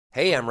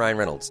Hey, I'm Ryan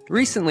Reynolds.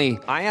 Recently,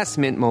 I asked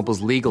Mint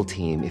Mobile's legal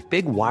team if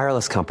big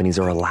wireless companies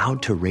are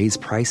allowed to raise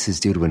prices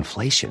due to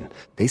inflation.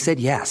 They said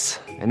yes.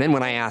 And then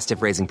when I asked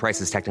if raising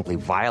prices technically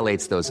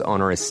violates those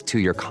onerous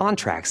two-year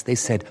contracts, they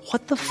said,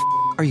 "What the f***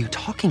 are you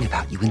talking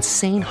about, you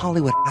insane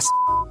Hollywood ass?"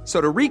 So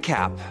to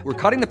recap, we're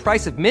cutting the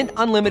price of Mint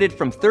Unlimited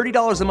from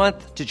 $30 a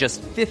month to just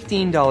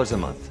 $15 a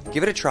month.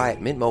 Give it a try at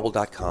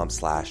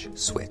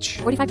mintmobile.com/switch.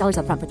 $45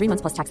 up front for 3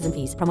 months plus taxes and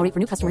fees. Promo rate for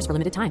new customers for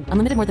limited time.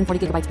 Unlimited more than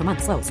 40 gigabytes per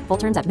month. Slows full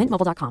terms at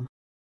mintmobile.com.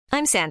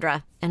 I'm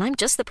Sandra, and I'm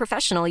just the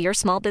professional your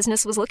small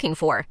business was looking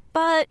for.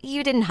 But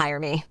you didn't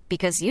hire me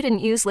because you didn't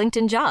use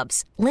LinkedIn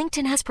Jobs.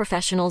 LinkedIn has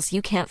professionals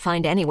you can't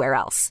find anywhere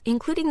else,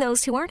 including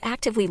those who aren't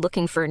actively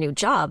looking for a new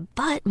job,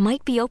 but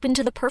might be open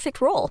to the perfect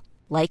role,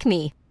 like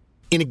me.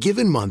 In a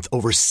given month,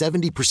 over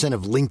 70%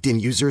 of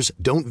LinkedIn users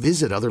don't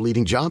visit other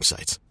leading job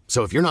sites.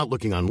 So if you're not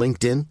looking on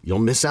LinkedIn, you'll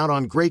miss out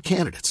on great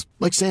candidates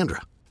like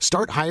Sandra.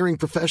 Start hiring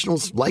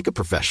professionals like a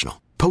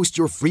professional. Post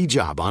your free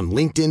job on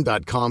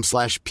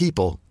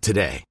linkedin.com/people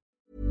today.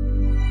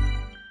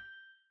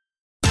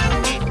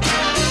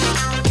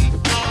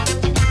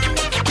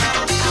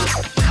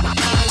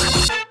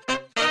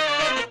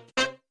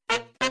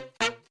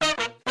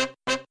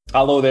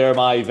 Hello there,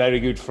 my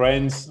very good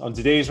friends. On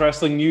today's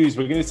wrestling news,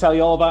 we're going to tell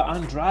you all about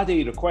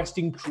Andrade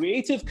requesting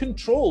creative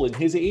control in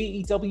his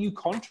AEW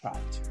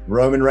contract.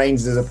 Roman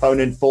Reigns'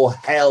 opponent for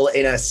Hell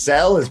in a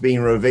Cell has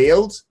been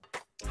revealed.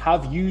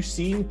 Have you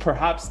seen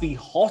perhaps the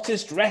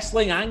hottest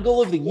wrestling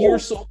angle of the year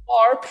so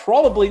far?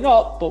 Probably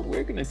not, but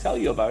we're going to tell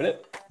you about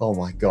it. Oh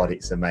my God,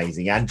 it's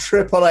amazing. And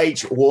Triple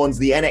H warns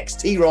the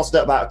NXT roster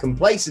about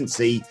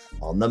complacency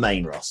on the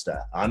main roster.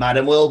 I'm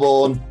Adam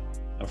Wilborn.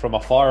 And from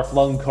a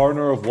far-flung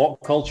corner of What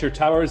Culture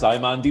Towers,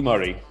 I'm Andy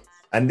Murray.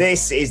 And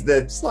this is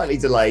the slightly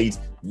delayed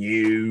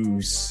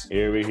news.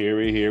 Here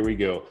we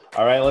go.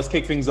 All right, let's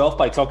kick things off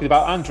by talking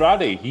about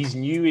Andrade. He's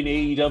new in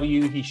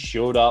AEW. He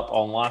showed up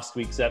on last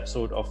week's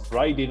episode of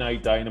Friday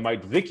Night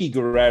Dynamite, Vicky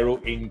Guerrero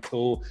in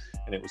tow,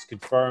 and it was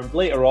confirmed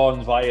later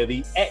on via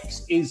the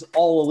X is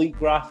All Elite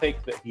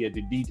graphic that he had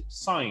indeed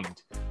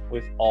signed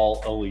with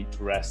All Elite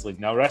Wrestling.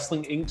 Now,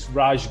 Wrestling Inc.'s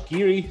Raj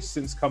Giri has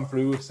since come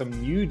through with some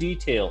new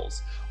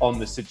details on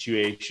the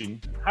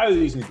situation, how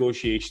these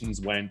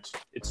negotiations went,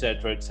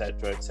 etc.,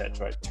 etc.,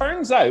 etc. It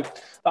turns out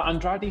that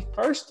Andrade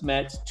first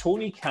met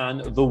Tony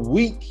Khan the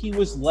week he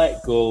was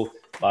let go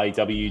by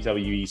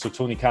WWE. So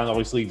Tony Khan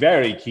obviously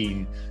very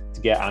keen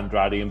to get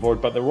Andrade on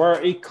board, but there were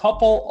a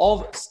couple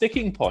of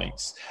sticking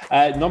points.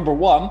 Number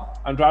one,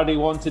 Andrade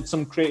wanted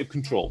some creative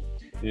control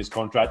in his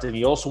contract, and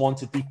he also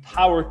wanted the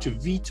power to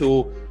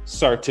veto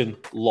certain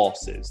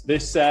losses.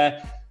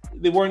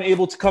 They weren't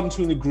able to come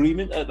to an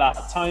agreement at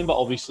that time, but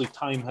obviously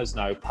time has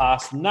now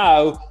passed.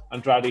 Now,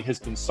 Andrade has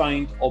been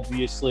signed,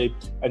 obviously,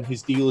 and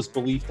his deal is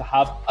believed to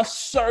have a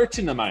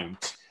certain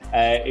amount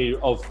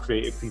of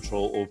creative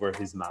control over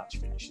his match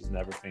finishes and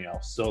everything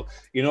else. So,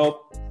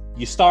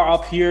 you start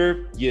up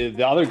here,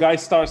 the other guy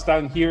starts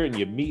down here, and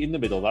you meet in the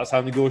middle. That's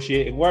how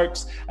negotiating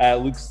works.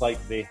 Looks like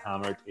they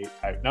hammered it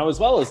out. Now, as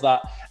well as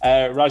that,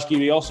 Raj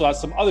Giri also has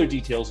some other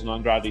details on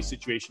Andrade's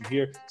situation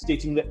here,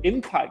 stating that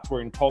Impact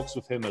were in talks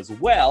with him as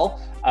well.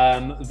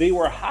 They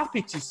were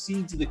happy to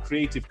cede the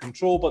creative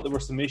control, but there were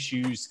some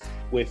issues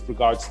with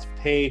regards to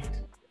pay.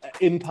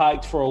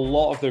 Impact, for a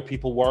lot of their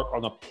people, work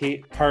on a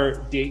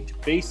pay-per-date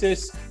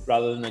basis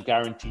rather than a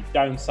guaranteed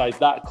downside.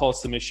 That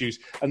caused some issues.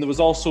 And there was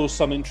also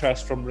some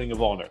interest from Ring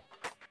of Honor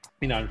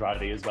in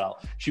Andrade as well.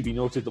 Should be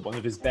noted that one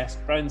of his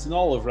best friends in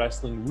all of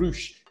wrestling,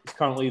 Rush, is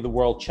currently the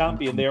world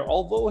champion there,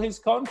 although his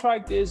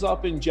contract is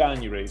up in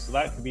January. So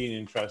that could be an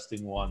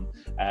interesting one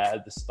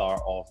at the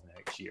start of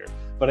next year.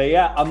 But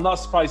I'm not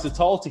surprised at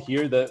all to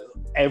hear that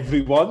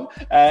everyone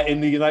in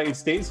the United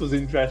States was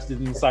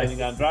interested in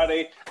signing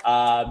Andrade.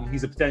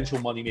 He's a potential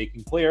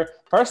money-making player.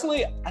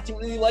 Personally, I didn't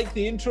really like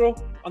the intro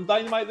on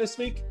Dynamite this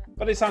week,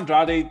 but it's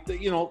Andrade.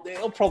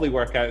 It'll probably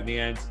work out in the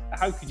end.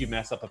 How could you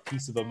mess up a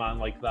piece of a man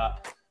like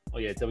that? Oh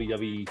yeah,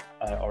 WWE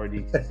already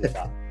did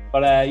that.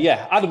 But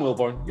Adam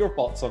Wilborn, your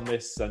thoughts on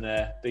this and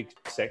big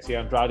sexy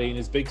Andrade in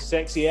his big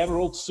sexy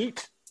emerald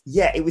suit?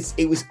 Yeah, it was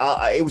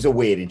a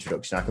weird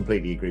introduction. I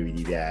completely agree with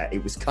you there.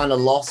 It was kind of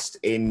lost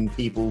in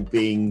people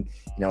being,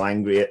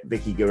 angry at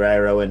Vicky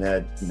Guerrero and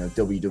her,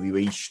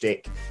 WWE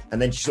shtick. And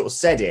then she sort of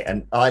said it,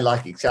 and I,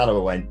 like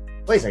Excalibur, went,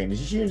 wait a second, did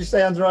she just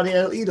say Andrade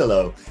El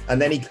Idolo?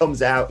 And then he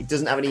comes out, it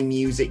doesn't have any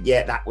music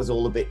yet. That was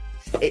all a bit...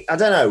 I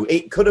don't know.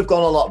 It could have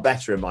gone a lot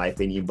better, in my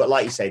opinion. But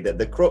like you say,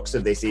 the crux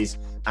of this is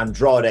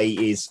Andrade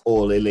is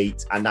All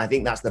Elite. And I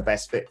think that's the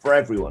best fit for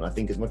everyone. I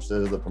think as much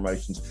as other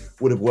promotions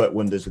would have worked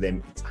wonders with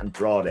him, it's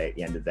Andrade at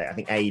the end of the day. I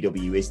think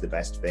AEW is the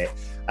best fit.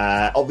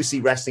 Obviously,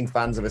 wrestling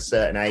fans of a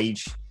certain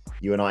age,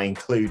 you and I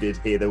included,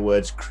 hear the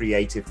words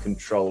creative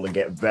control and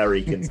get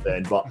very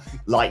concerned. But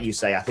like you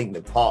say, I think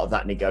that part of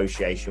that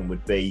negotiation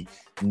would be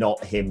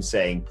not him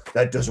saying,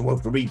 that doesn't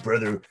work for me,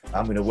 brother.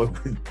 I'm going to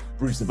work with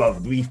Bruce above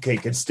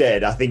Beefcake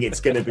instead. I think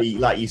it's going to be,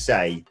 like you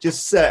say,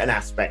 just certain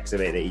aspects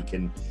of it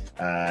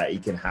that he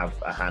can have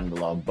a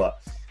handle on.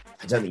 But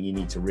I don't think you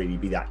need to really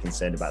be that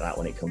concerned about that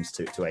when it comes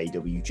to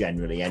AEW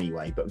generally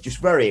anyway, but just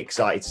very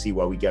excited to see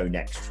where we go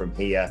next from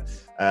here.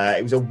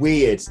 It was a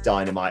weird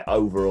Dynamite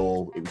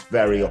overall. It was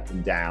very up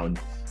and down.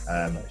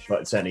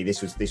 But certainly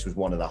this was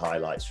one of the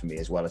highlights for me,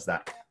 as well as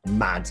that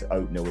mad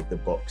opener with the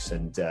Bucks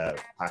and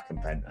Pac and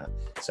Penta.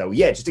 So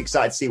yeah, just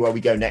excited to see where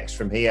we go next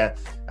from here.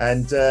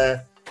 And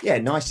yeah,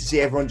 nice to see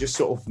everyone just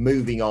sort of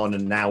moving on.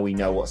 And now we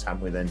know what's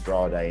happened with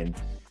Andrade. And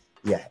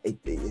yeah,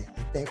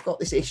 they've got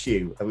this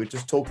issue. We were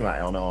just talking about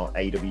it on our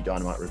AEW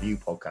Dynamite review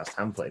podcast.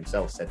 Hamlet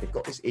himself said they've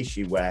got this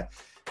issue where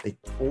they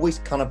always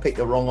kind of pick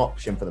the wrong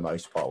option for the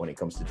most part when it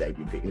comes to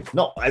debut.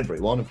 Not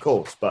everyone, of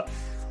course, but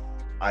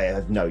I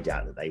have no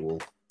doubt that they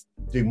will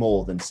do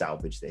more than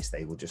salvage this.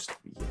 They will just,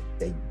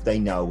 they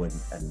know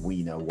and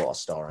we know what a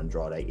star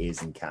Andrade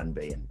is and can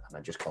be, and I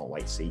just can't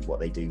wait to see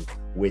what they do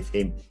with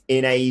him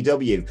in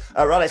AEW.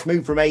 All right, let's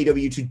move from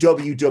AEW to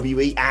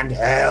WWE, and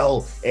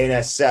Hell in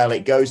a Cell.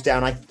 It goes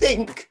down, I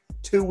think,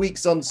 2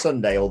 weeks on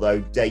Sunday, although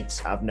dates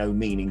have no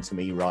meaning to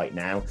me right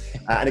now.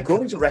 And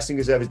according to Wrestling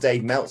Observer's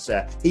Dave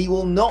Meltzer, he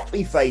will not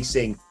be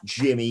facing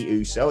Jimmy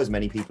Uso, as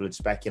many people had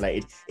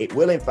speculated. It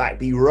will, in fact,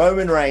 be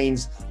Roman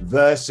Reigns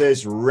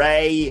versus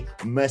Rey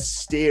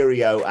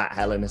Mysterio at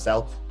Hell in a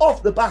Cell,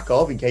 off the back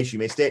of, in case you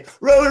missed it,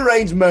 Roman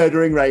Reigns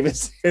murdering Rey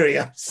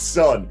Mysterio's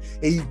son.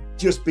 He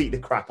just beat the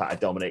crap out of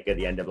Dominic at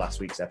the end of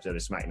last week's episode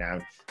of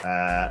SmackDown,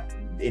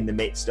 in the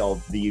midst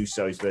of the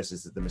Usos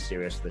versus the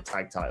Mysterios for the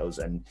tag titles,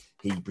 and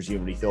he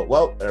presumably thought,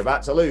 well, they're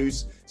about to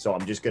lose, so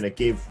I'm just going to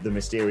give the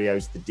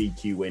Mysterios the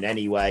DQ win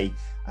anyway.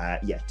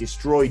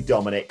 Destroyed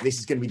Dominic. This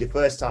is going to be the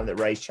first time that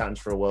Rey's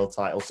challenged for a world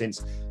title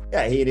since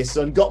he and his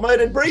son got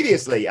murdered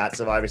previously at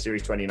Survivor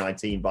Series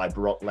 2019 by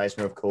Brock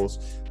Lesnar, of course.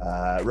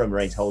 Roman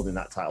Reigns holding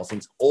that title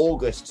since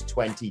August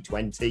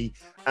 2020,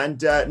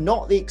 and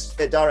not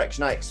the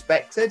direction I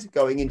expected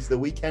going into the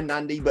weekend,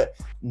 Andy, but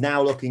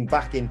now looking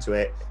back into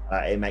it,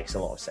 it makes a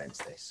lot of sense,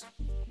 this.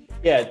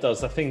 Yeah, it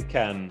does. I think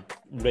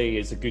Rey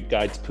is a good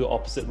guy to put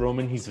opposite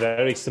Roman. He's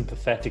very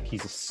sympathetic.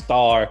 He's a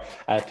star.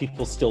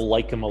 People still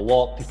like him a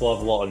lot. People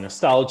have a lot of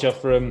nostalgia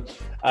for him.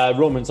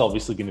 Roman's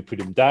obviously going to put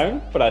him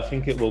down, but I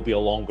think it will be a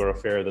longer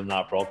affair than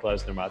that Brock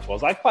Lesnar match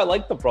was. I quite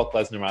liked the Brock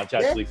Lesnar match,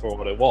 actually, for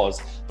what it was,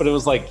 but it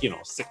was like,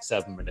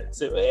 6-7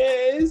 minutes.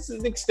 It's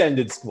an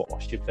extended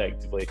squash,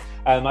 effectively.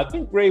 I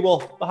think Rey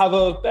will have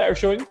a better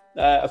showing,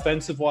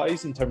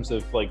 offensive-wise, in terms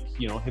of,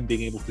 him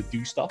being able to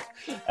do stuff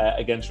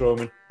against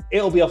Roman.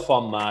 It'll be a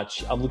fun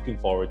match. I'm looking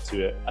forward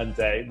to it. And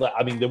they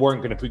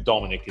weren't going to put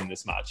Dominic in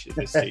this match at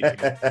this stage in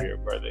his career,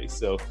 were they?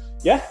 So,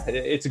 yeah,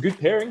 it's a good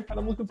pairing, and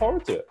I'm looking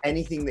forward to it.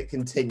 Anything that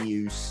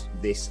continues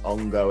this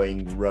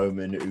ongoing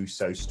Roman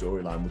Uso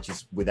storyline, which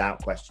is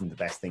without question the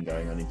best thing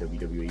going on in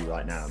WWE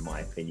right now, in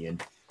my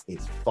opinion,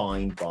 is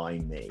fine by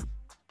me.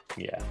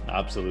 Yeah,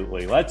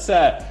 absolutely. Let's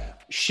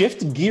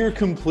shift gear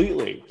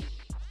completely.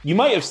 You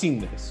might have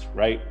seen this,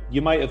 right?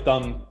 You might have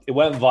it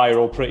went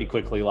viral pretty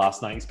quickly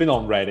last night. It's been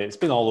on Reddit. It's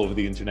been all over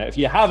the internet. If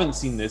you haven't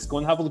seen this, go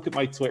and have a look at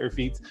my Twitter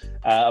feed.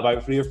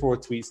 About 3 or 4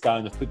 tweets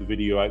down, I've put the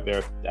video out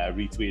there,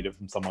 retweeted it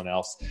from someone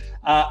else.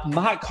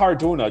 Matt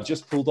Cardona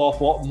just pulled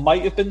off what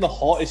might have been the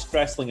hottest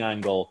wrestling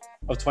angle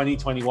of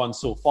 2021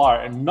 so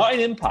far, and not in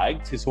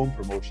Impact, his home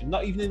promotion,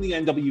 not even in the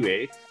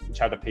NWA, which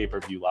had a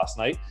pay-per-view last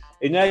night,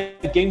 in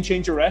Game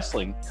Changer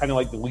Wrestling, kind of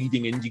like the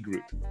leading indie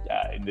group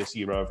in this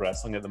era of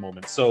wrestling at the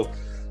moment. So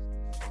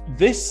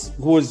this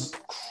was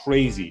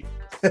crazy.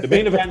 The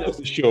main event of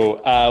the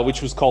show,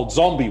 which was called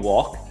Zombie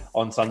Walk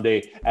on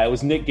Sunday,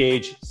 was Nick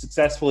Gage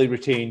successfully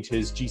retained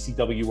his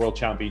GCW World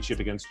Championship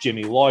against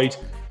Jimmy Lloyd.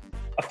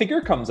 A figure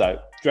comes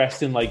out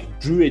dressed in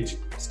druid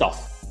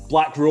stuff,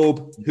 black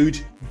robe, hood.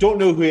 Don't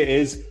know who it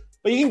is,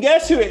 but you can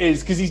guess who it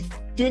is because he's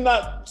doing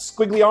that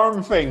squiggly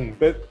arm thing,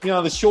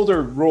 the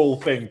shoulder roll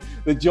thing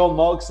that Jon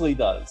Moxley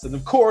does. And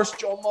of course,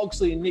 Jon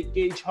Moxley and Nick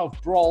Gage have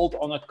brawled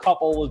on a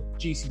couple of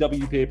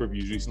GCW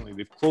pay-per-views recently.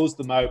 They've closed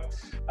them out,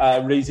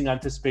 raising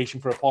anticipation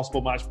for a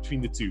possible match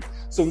between the two.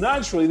 So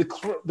naturally,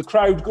 the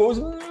crowd goes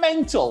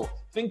mental,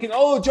 thinking,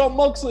 oh, Jon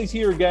Moxley's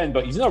here again,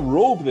 but he's in a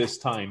robe this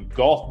time.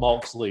 Goth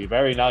Moxley,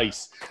 very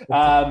nice.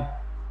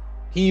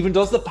 He even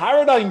does the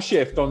paradigm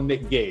shift on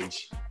Nick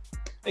Gage.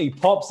 He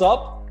pops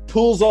up,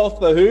 pulls off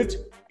the hood.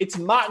 It's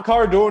Matt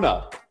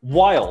Cardona.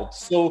 Wild.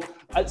 So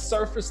at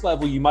surface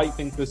level, you might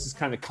think this has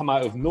kind of come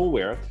out of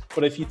nowhere.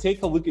 But if you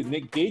take a look at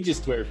Nick Gage's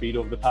Twitter feed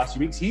over the past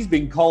few weeks, he's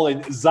been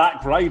calling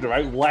Zack Ryder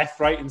out left,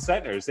 right, and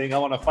center, saying, I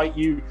want to fight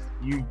you,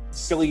 you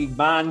silly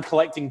man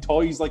collecting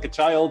toys like a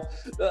child.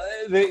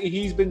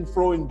 He's been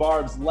throwing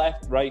barbs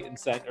left, right, and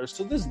center.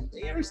 So there's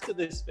layers to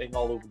this thing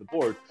all over the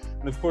board.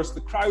 And of course,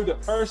 the crowd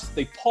at first,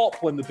 they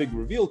pop when the big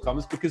reveal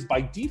comes, because by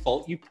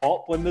default, you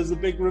pop when there's a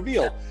big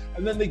reveal.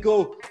 And then they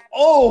go,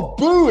 oh,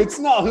 boo, it's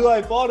not who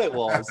I thought it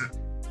was.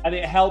 And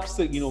it helps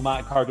that,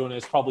 Matt Cardona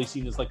is probably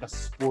seen as like a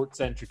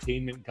sports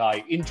entertainment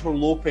guy,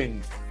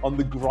 interloping on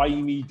the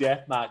grimy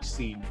deathmatch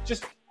scene.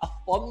 Just a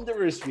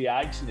thunderous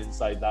reaction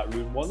inside that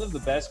room. One of the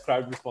best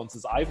crowd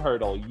responses I've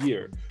heard all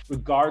year,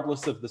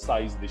 regardless of the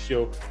size of the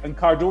show. And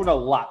Cardona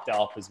lapped it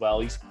up as well.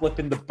 He's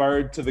flipping the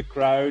bird to the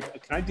crowd.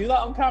 Can I do that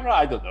on camera?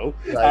 I don't know.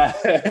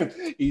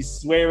 Right. He's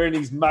swearing,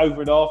 he's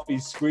mouthing off,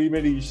 he's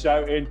screaming, he's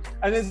shouting.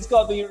 And it's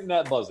got the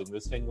internet buzzing.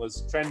 This thing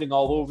was trending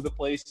all over the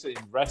place in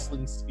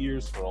wrestling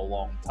spheres for a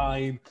long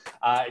time.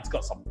 It's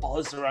got some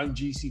buzz around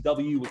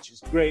GCW, which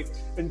is great.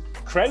 And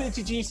credit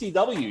to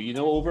GCW, you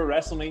know, over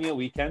WrestleMania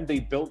weekend, they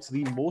built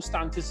the most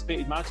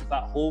anticipated match of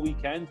that whole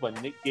weekend when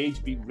Nick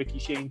Gage beat Ricky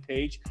Shane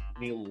Page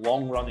in a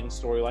long-running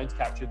storyline to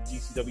capture the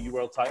GCW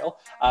World title.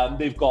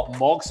 They've got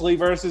Moxley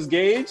versus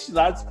Gage.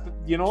 That's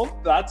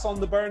on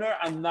the burner.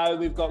 And now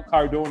they've got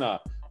Cardona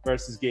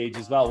versus Gage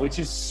as well, which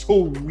is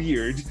so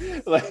weird.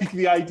 Like,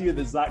 the idea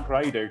that Zack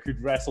Ryder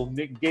could wrestle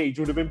Nick Gage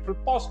would have been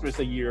preposterous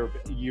a year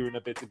and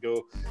a bit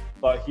ago,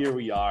 but here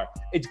we are.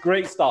 It's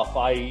great stuff.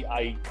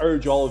 I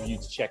urge all of you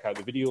to check out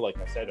the video. Like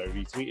I said, I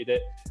retweeted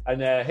it.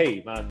 And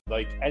hey, man,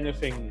 like,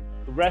 anything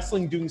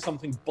wrestling doing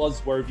something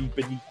buzzworthy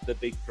beneath the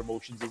big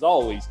promotions is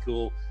always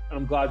cool. And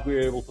I'm glad we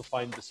were able to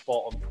find the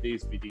spot on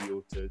today's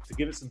video to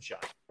give it some shine.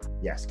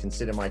 Yes,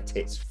 consider my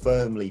tits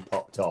firmly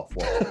popped off.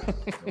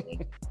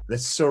 The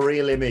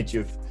surreal image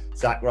of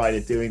Zack Ryder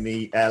doing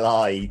the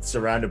LI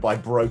surrounded by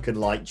broken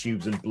light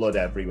tubes and blood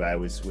everywhere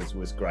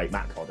was great.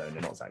 Matt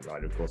Cardona, not Zack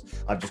Ryder, of course.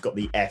 I've just got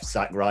the F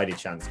Zack Ryder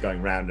chants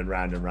going round and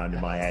round and round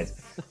in my head.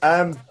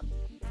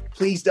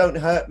 Please don't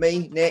hurt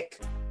me,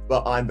 Nick.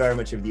 But I'm very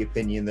much of the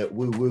opinion that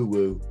woo woo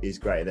woo is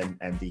greater than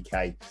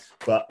MDK.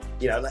 But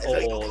you know, that's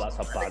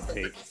a bad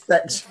take.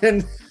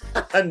 Section.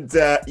 And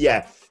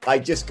yeah, I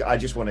just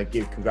want to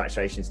give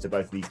congratulations to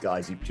both of these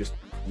guys who've just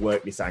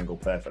worked this angle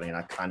perfectly, and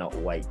I cannot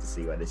wait to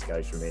see where this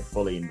goes from here.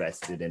 Fully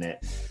invested in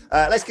it.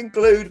 Let's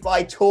conclude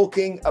by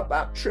talking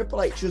about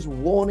Triple H's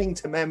warning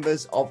to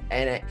members of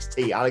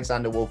NXT.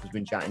 Alexander Wolf has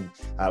been chatting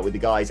with the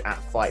guys at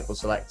Fightful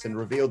Select and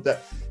revealed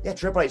that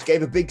Triple H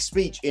gave a big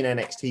speech in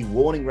NXT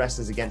warning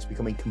wrestlers against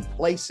becoming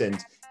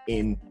complacent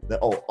on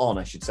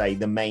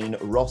the main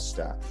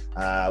roster.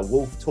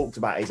 Wolf talked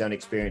about his own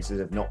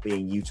experiences of not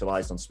being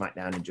utilized on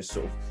SmackDown and just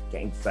sort of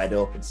getting fed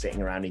up and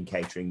sitting around in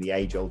catering, the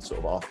age-old sort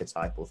of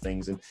archetypal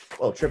things. And,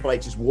 well, Triple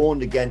H has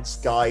warned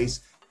against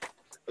guys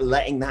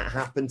letting that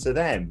happen to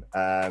them.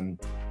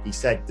 He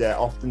said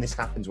often this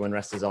happens when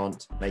wrestlers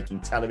aren't making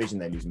television.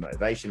 They lose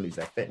motivation, lose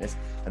their fitness,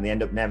 and they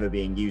end up never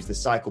being used. The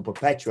cycle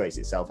perpetuates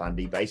itself,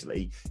 Andy.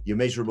 Basically, you're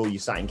miserable, you're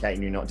sat in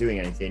catering, you're not doing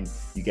anything,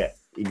 you get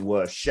in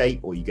worse shape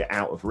or you get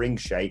out of ring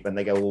shape, and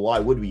they go, well, why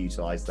would we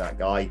utilize that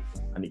guy?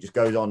 And it just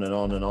goes on and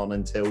on and on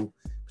until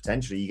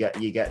potentially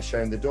you get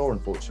shown the door,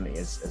 unfortunately,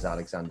 as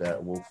Alexander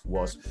Wolf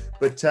was.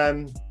 But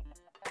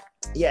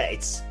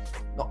it's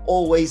not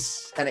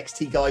always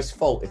NXT guys'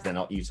 fault if they're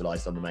not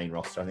utilized on the main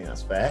roster. I think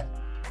that's fair.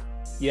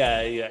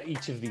 Yeah,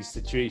 each of these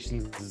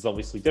situations is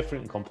obviously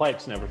different and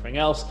complex and everything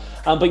else.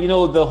 But, you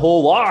know, the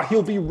whole,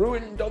 he'll be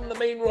ruined on the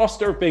main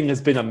roster thing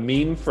has been a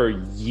meme for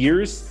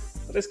years.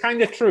 But it's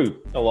kind of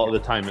true a lot of the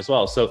time as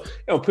well. So, you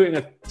know, putting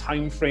a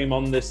time frame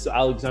on this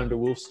Alexander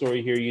Wolf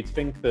story here, you'd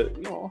think that,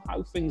 you know,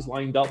 how things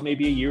lined up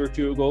maybe a year or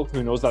two ago.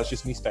 Who knows? That's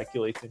just me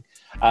speculating.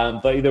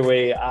 But either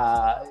way,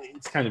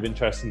 it's kind of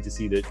interesting to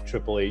see that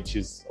Triple H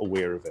is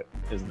aware of it,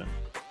 isn't it?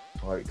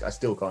 I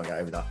still can't get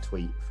over that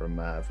tweet from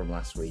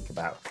last week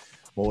about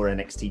more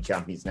NXT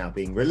champions now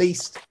being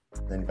released,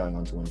 then going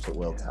on to win the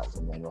world titles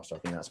on the main roster. I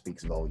think that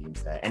speaks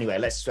volumes there. Anyway,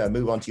 let's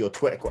move on to your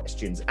Twitter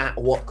questions at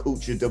What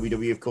Culture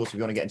WWE. Of course, if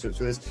you want to get into it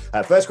with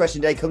us. First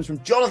question today comes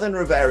from Jonathan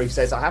Rivera, who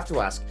says, I have to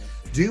ask,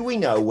 do we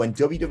know when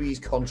WWE's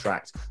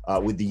contract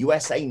with the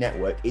USA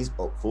Network is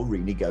up for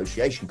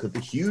renegotiation? Could the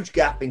huge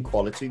gap in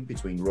quality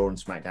between Raw and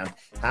SmackDown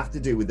have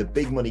to do with the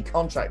big money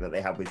contract that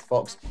they have with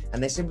Fox,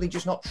 and they're simply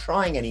just not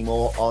trying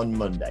anymore on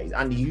Mondays?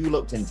 Andy, you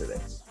looked into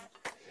this.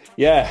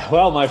 Yeah,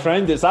 well, my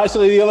friend, it's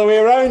actually the other way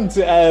around,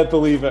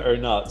 believe it or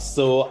not.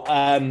 So,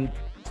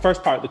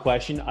 first part of the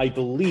question, I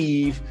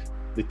believe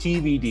the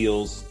TV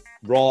deals,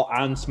 Raw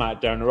and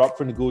SmackDown, are up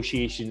for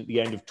negotiation at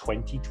the end of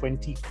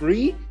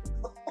 2023.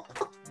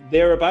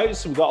 Thereabouts,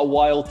 so we've got a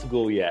while to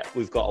go yet.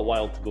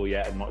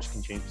 And much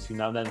can change between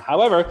now and then.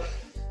 However,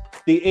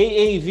 the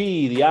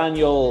AAV, the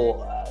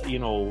annual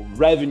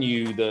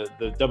revenue the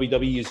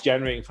WWE is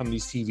generating from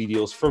these TV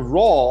deals for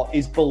Raw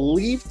is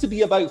believed to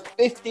be about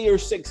 50 or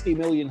 60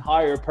 million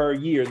higher per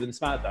year than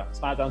SmackDown.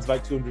 SmackDown's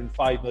about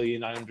 205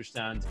 million, I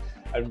understand,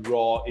 and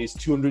Raw is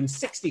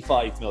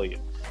 265 million.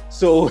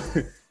 So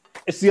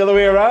it's the other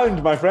way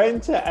around, my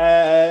friend.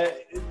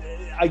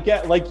 I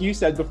get, like you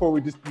said before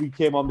we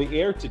came on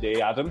the air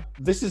today, Adam,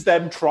 this is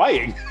them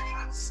trying.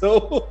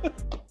 So...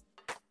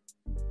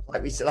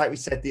 Like we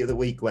said the other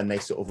week when they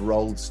sort of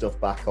rolled stuff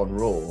back on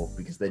Raw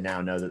because they now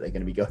know that they're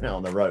going to be going out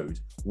on the road.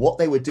 What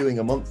they were doing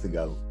a month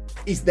ago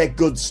is there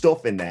good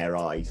stuff in their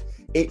eyes.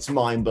 It's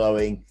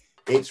mind-blowing.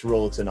 It's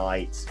Raw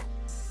tonight.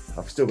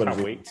 I've still got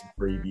to wait to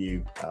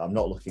preview. I'm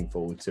not looking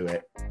forward to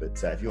it.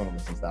 But if you want to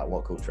listen to that,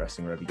 What Culture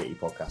Wrestling, wherever you get your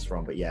podcast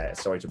from. But yeah,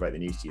 sorry to break the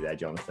news to you there,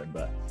 Jonathan.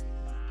 But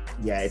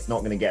Yeah, it's not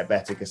going to get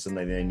better because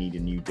suddenly they need a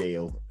new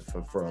deal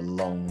for a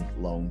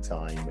long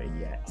time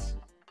yet.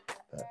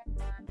 But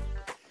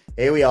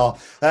here we are.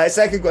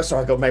 Second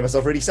question. Sorry, I made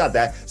myself really sad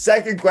there.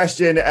 Second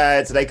question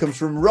today comes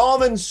from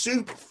Ramen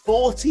Soup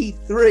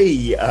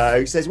 43,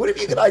 who says, would it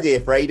be a good idea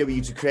for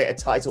AEW to create a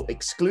title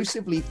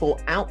exclusively for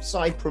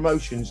outside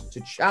promotions to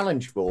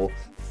challenge for,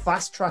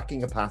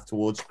 fast-tracking a path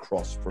towards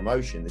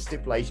cross-promotion? The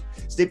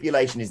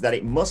stipulation is that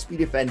it must be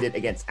defended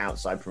against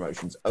outside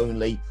promotions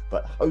only,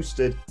 but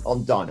hosted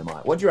on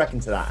Dynamite. What do you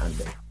reckon to that,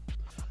 Andy?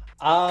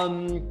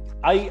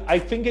 I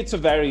think it's a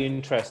very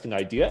interesting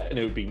idea, and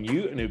it would be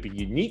new and it would be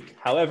unique.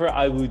 However,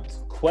 I would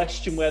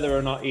question whether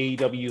or not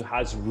AEW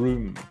has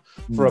room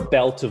for a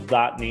belt of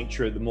that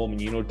nature at the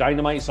moment. You know,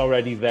 Dynamite's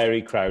already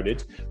very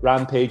crowded.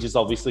 Rampage is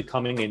obviously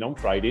coming in on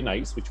Friday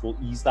nights, which will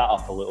ease that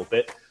up a little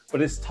bit.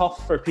 But it's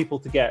tough for people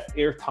to get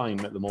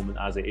airtime at the moment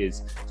as it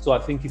is. So I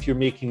think if you're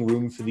making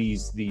room for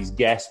these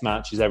guest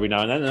matches every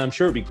now and then, and I'm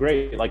sure it'd be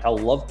great. Like, I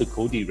love the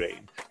Cody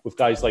reign with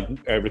guys like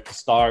Ricky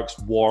Starks,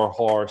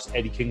 Warhorse,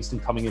 Eddie Kingston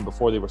coming in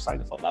before they were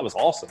signed. I thought that was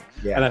awesome.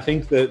 Yeah. And I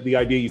think that the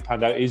idea you've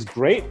panned out is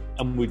great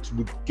and would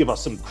give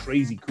us some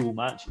crazy cool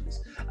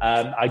matches.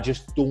 I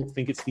just don't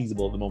think it's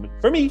feasible at the moment.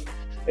 For me,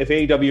 if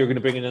AEW are going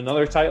to bring in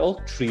another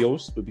title,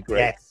 trios would be great.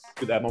 Yes.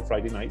 Put them on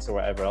Friday nights or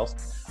whatever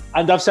else.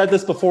 And I've said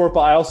this before,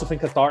 but I also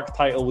think a dark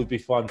title would be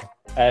fun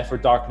for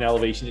Dark and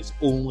Elevation. It's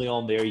only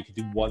on there. You could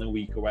do one a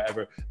week or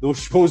whatever. Those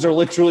shows are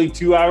literally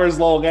 2 hours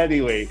long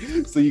anyway,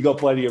 so you got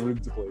plenty of room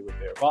to play with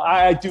there. But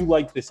I do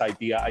like this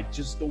idea. I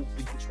just don't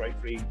think it's right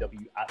for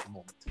AEW at the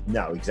moment.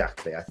 No,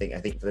 exactly. I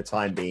think for the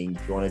time being,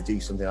 if you want to do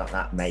something like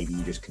that, maybe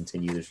you just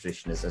continue the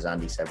tradition, as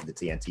Andy said, with the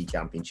TNT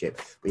Championship.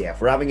 But yeah,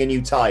 if we're having a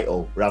new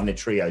title, we're having a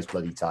trios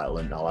bloody title,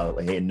 and I'll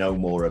hear no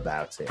more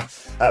about it.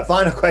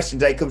 Final question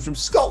today comes from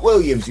Scott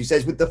Williams, who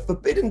says, with the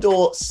Forbidden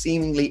Door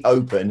seemingly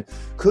open,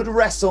 could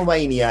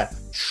WrestleMania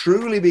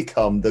truly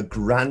become the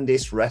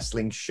grandest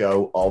wrestling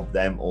show of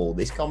them all?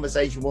 This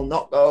conversation will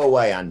not go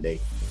away, Andy.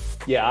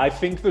 Yeah, I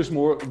think there's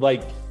more,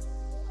 like,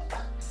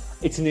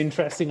 it's an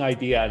interesting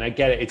idea, and I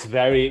get it. It's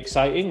very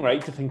exciting,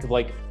 right? To think of,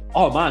 like,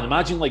 oh man,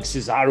 imagine like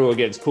Cesaro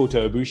against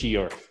Kota Ibushi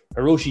or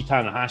Hiroshi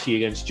Tanahashi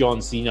against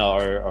John Cena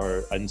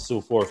or and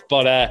so forth.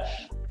 But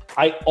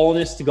I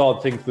honest to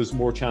God think there's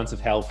more chance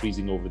of hell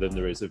freezing over than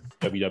there is of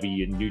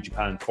WWE and New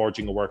Japan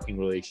forging a working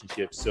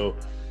relationship. So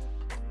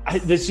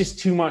there's just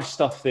too much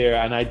stuff there,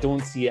 and I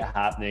don't see it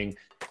happening.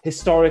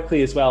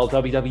 Historically as well,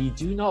 WWE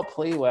do not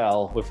play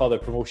well with other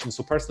promotions.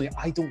 So personally,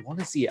 I don't want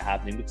to see it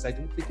happening because I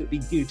don't think it'd be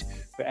good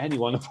for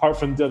anyone apart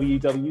from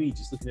WWE,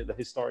 just looking at the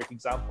historic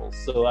examples.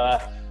 So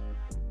a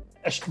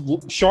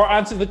short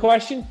answer to the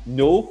question,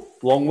 no.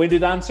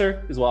 Long-winded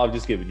answer is what I've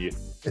just given you.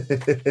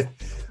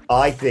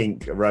 I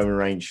think Roman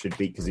Reigns should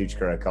beat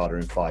Kazuchika Okada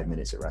in 5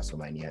 minutes at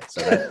WrestleMania.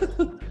 So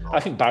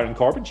I think Baron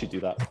Corbin should do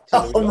that.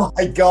 So oh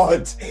my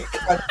God.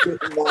 Can you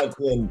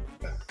imagine?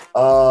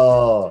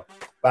 Oh,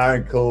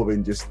 Baron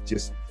Corbin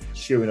just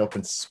chewing up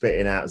and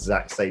spitting out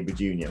Zack Sabre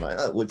Jr. Like,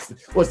 oh,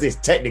 what's this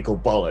technical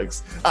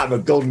bollocks? I'm a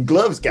Golden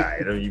Gloves guy.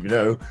 I don't even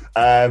know.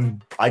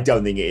 I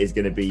don't think it is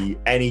going to be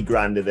any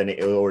grander than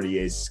it already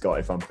is, Scott,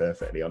 if I'm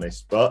perfectly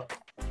honest. But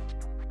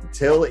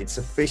until it's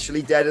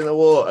officially dead in the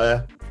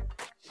water,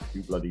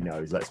 who bloody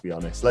knows? Let's be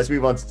honest. Let's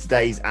move on to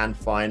today's and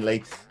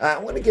finally. I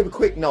want to give a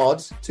quick nod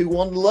to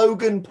one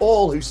Logan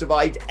Paul, who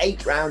survived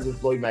 8 rounds with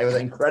Floyd Mayweather.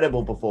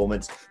 Incredible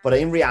performance. But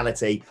in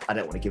reality, I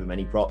don't want to give him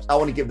any props. I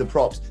want to give the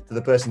props to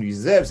the person who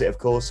deserves it, of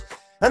course.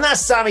 And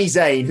that's Sami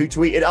Zayn, who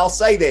tweeted, I'll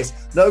say this,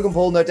 Logan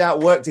Paul no doubt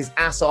worked his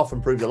ass off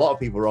and proved a lot of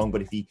people wrong,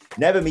 but if he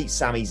never meets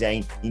Sami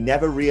Zayn, he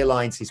never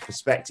realigns his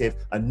perspective,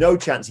 and no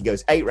chance he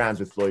goes 8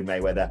 rounds with Floyd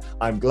Mayweather.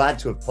 I'm glad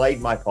to have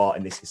played my part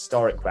in this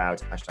historic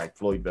bout. #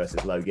 Floyd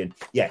versus Logan.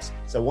 Yes,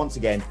 so once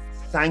again,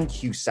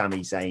 thank you,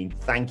 Sami Zayn.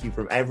 Thank you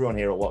from everyone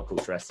here at What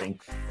Culture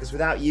Wrestling, because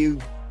without you,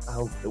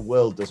 the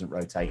world doesn't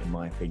rotate, in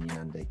my opinion,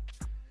 Andy.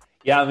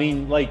 Yeah, I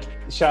mean, like,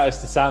 shout outs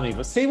to Sami,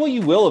 but say what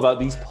you will about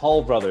these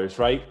Paul brothers,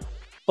 right?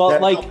 But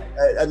the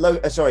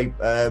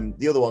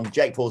other one,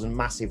 Jake Paul's a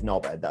massive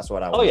knobhead. That's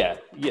what I want. Oh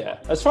yeah.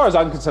 As far as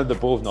I'm concerned, they're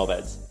both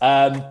knobheads.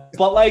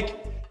 But like,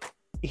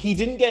 he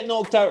didn't get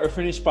knocked out or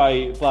finished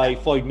by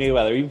Floyd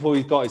Mayweather, even though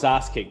he's got his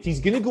ass kicked.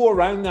 He's going to go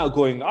around now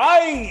going,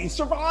 I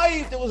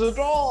survived, it was a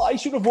draw, I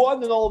should have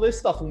won, and all this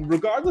stuff. And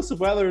regardless of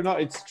whether or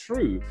not it's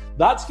true,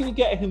 that's going to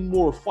get him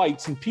more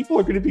fights, and people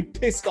are going to be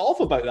pissed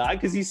off about that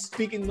because he's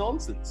speaking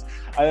nonsense.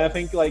 And I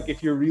think, like,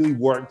 if you're really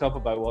worked up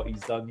about what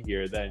he's done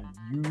here, then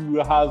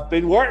you have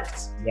been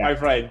worked, my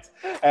friend.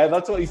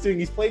 That's what he's doing.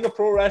 He's playing a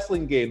pro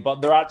wrestling game,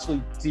 but they're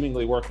actually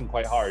seemingly working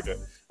quite hard at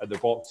their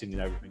boxing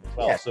and everything as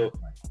well. Yeah. So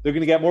they're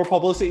going to get more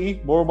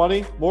publicity, more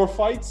money, more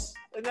fights,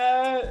 and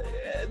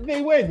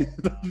they win.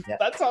 Yeah.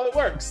 That's how it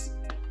works.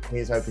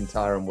 Here's hoping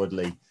Tyron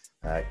Woodley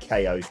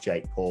KOs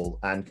Jake Paul.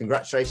 And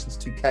congratulations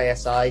to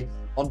KSI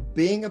on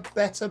being a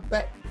better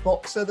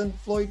boxer than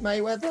Floyd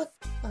Mayweather,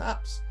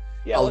 perhaps.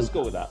 Yeah, let's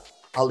go with that.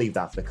 I'll leave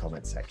that for the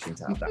comment section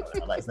to have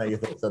that. Let us know your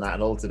thoughts on that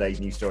and all today's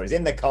news stories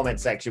in the comment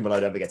section below.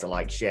 Don't forget to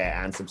like, share,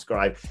 and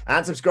subscribe.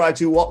 And subscribe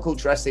to What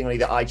Culture Wrestling on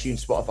either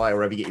iTunes, Spotify, or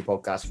wherever you get your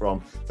podcasts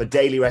from. For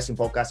daily wrestling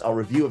podcasts, our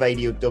review of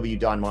AEW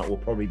Dynamite will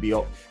probably be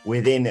up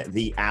within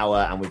the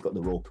hour, and we've got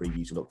the Raw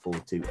preview to look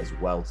forward to as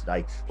well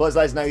today. Please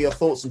let us know your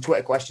thoughts and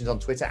Twitter questions on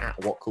Twitter at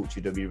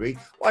WhatCultureWWE.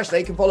 Or actually,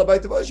 you can follow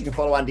both of us. You can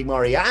follow Andy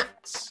Murray at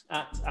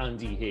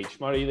Andy H.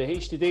 Murray. The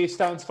H today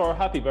stands for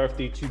happy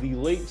birthday to the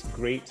late,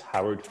 great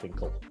Howard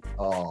Finkel.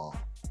 Oh,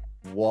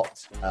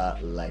 what a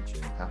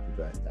legend. Happy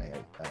birthday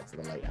to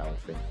the late Howard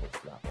Finkel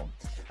for that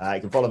one.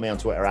 You can follow me on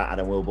Twitter at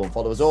Adam Wilborn.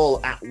 Follow us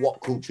all at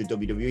What Culture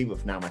WWE. But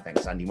for now, my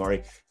thanks to Andy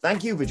Murray.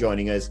 Thank you for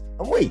joining us,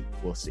 and we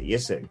will see you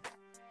soon.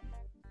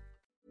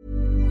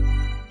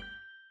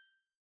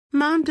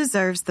 Mom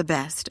deserves the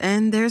best,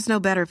 and there's no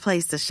better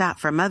place to shop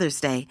for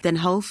Mother's Day than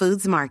Whole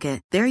Foods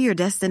Market. They're your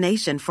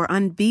destination for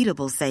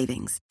unbeatable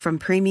savings, from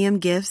premium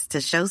gifts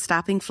to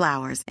show-stopping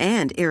flowers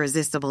and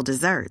irresistible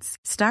desserts.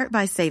 Start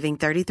by saving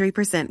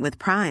 33% with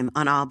Prime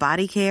on all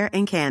body care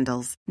and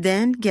candles.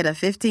 Then get a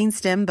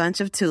 15-stem bunch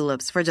of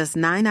tulips for just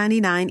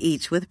 $9.99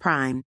 each with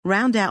Prime.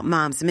 Round out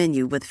Mom's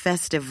menu with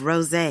festive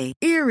rosé,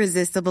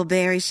 irresistible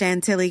berry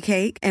chantilly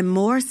cake, and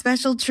more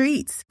special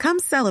treats. Come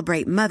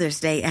celebrate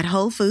Mother's Day at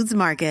Whole Foods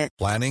Market.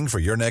 Planning for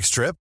your next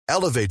trip?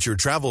 Elevate your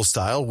travel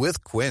style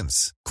with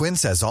Quince.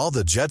 Quince has all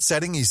the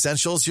jet-setting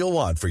essentials you'll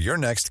want for your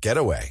next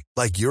getaway,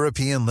 like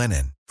European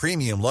linen,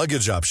 premium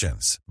luggage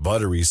options,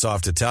 buttery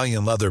soft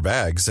Italian leather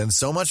bags, and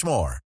so much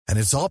more. And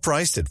it's all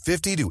priced at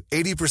 50 to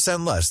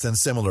 80% less than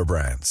similar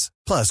brands.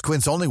 Plus,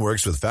 Quince only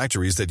works with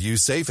factories that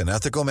use safe and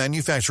ethical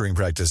manufacturing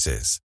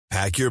practices.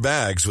 Pack your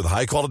bags with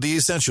high-quality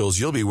essentials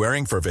you'll be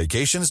wearing for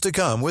vacations to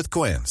come with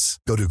Quince.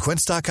 Go to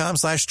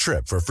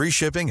quince.com/trip for free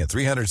shipping and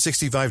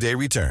 365-day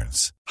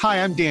returns.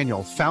 Hi, I'm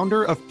Daniel,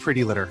 founder of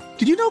Pretty Litter.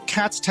 Did you know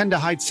cats tend to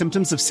hide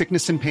symptoms of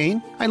sickness and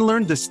pain? I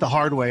learned this the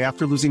hard way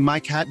after losing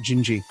my cat,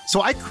 Gingy.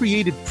 So I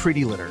created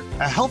Pretty Litter,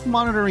 a health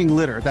monitoring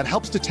litter that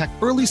helps detect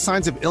early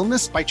signs of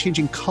illness by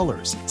changing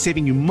colors,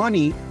 saving you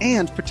money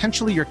and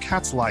potentially your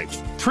cat's life.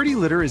 Pretty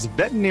Litter is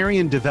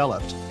veterinarian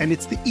developed, and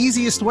it's the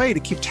easiest way to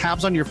keep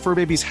tabs on your fur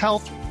baby's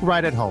health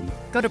right at home.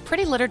 Go to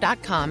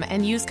prettylitter.com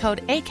and use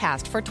code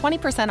ACAST for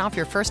 20% off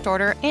your first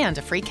order and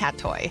a free cat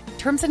toy.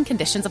 Terms and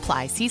conditions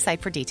apply. See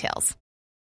site for details.